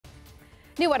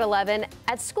New at 11,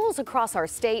 at schools across our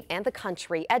state and the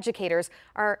country, educators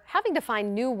are having to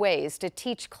find new ways to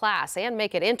teach class and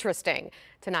make it interesting.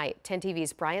 Tonight, 10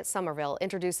 TV's Bryant Somerville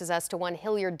introduces us to one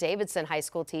Hilliard Davidson high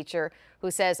school teacher who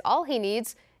says all he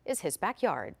needs is his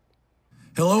backyard.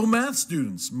 Hello, math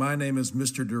students. My name is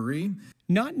Mr. Dury.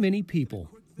 Not many people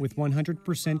with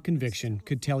 100% conviction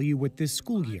could tell you what this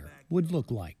school year would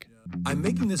look like. I'm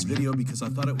making this video because I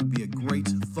thought it would be a great,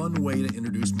 fun way to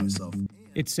introduce myself.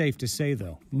 It's safe to say,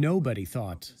 though, nobody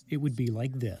thought it would be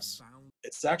like this.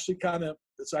 It's actually kind of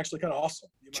awesome.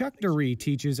 Chuck Dury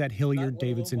teaches at Hilliard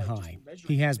Davidson High.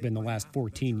 He has been the last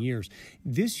 14 years.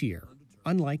 This year,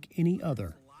 unlike any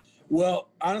other. Well,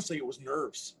 honestly, it was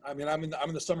nerves. I mean, I'm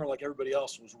in the summer like everybody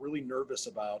else, was really nervous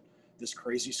about this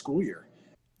crazy school year.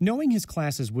 Knowing his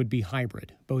classes would be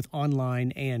hybrid, both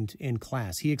online and in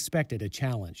class, he expected a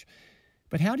challenge.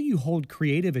 But how do you hold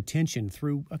creative attention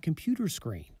through a computer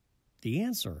screen? The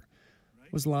answer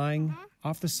was lying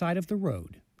off the side of the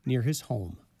road near his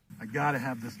home. I gotta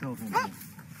have this telephone pole.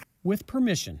 With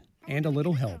permission and a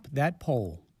little help, that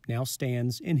pole now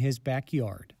stands in his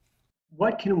backyard.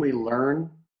 What can we learn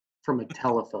from a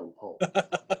telephone pole?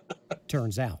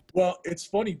 Turns out. Well, it's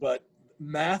funny, but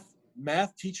math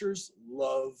teachers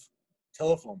love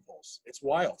telephone poles. It's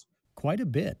wild. Quite a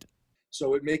bit.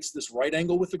 So it makes this right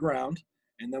angle with the ground,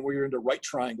 and then we're into right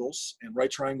triangles, and right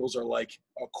triangles are like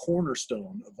a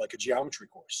cornerstone of like a geometry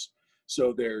course.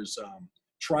 So there's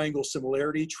triangle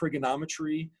similarity,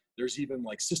 trigonometry, there's even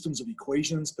like systems of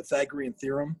equations, Pythagorean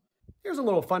theorem. Here's a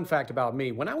little fun fact about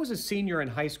me. When I was a senior in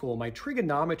high school, my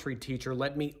trigonometry teacher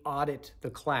let me audit the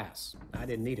class. I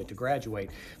didn't need it to graduate,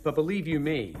 but believe you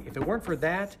me, if it weren't for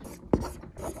that,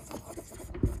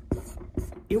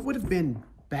 it would have been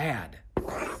bad.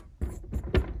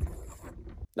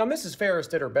 Now, Mrs. Ferris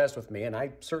did her best with me, and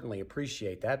I certainly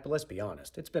appreciate that, but let's be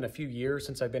honest. It's been a few years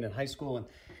since I've been in high school, and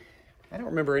I don't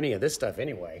remember any of this stuff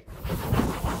anyway.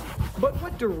 But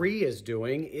what Dury is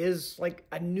doing is like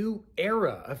a new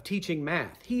era of teaching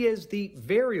math. He is the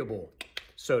variable,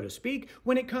 so to speak,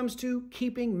 when it comes to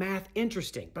keeping math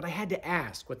interesting. But I had to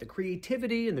ask, with the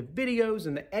creativity and the videos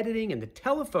and the editing and the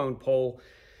telephone pole,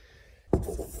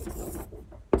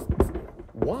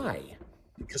 why?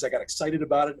 Because I got excited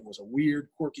about it. It was a weird,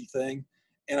 quirky thing.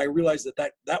 And I realized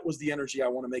that was the energy I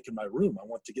want to make in my room. I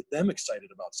want to get them excited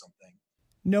about something.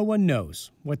 No one knows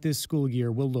what this school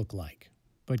year will look like,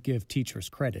 but give teachers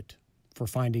credit for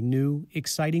finding new,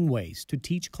 exciting ways to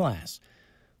teach class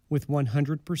with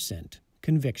 100%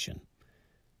 conviction.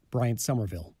 Bryant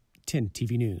Somerville, 10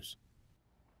 TV News.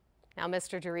 Now,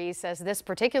 Mr. Dury says this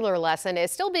particular lesson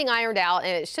is still being ironed out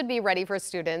and it should be ready for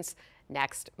students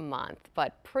next month.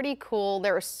 But pretty cool.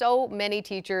 There are so many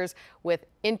teachers with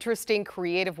interesting,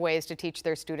 creative ways to teach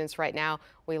their students right now.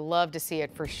 We love to see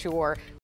it for sure.